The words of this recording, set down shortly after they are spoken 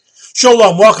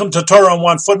Shalom, welcome to Torah on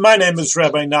One Foot. My name is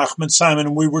Rabbi Nachman Simon,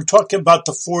 and we were talking about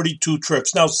the 42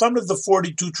 trips. Now, some of the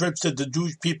 42 trips that the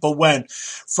Jewish people went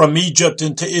from Egypt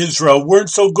into Israel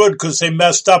weren't so good because they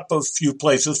messed up a few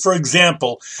places. For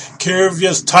example,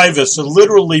 Kirvias Tivus, it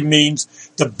literally means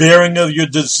the bearing of your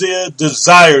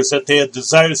desires, that they had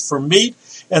desires for meat,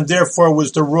 and therefore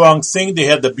was the wrong thing. They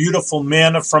had the beautiful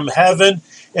manna from heaven,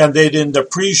 and they didn't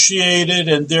appreciate it,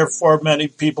 and therefore many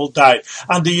people died.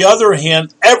 On the other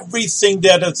hand, everything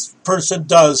that a person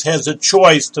does has a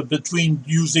choice between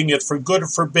using it for good or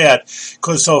for bad.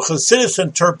 Because so Chassidus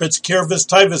interprets Kirvis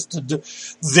Tivus,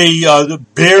 the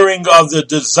bearing of the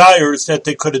desires, that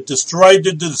they could have destroyed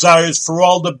the desires for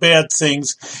all the bad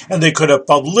things, and they could have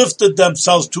uplifted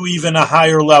themselves to even a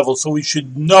higher level. So we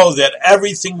should know that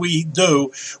everything we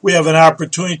do, we have an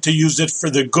opportunity to use it for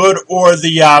the good or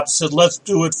the opposite. Let's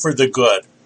do it for the good.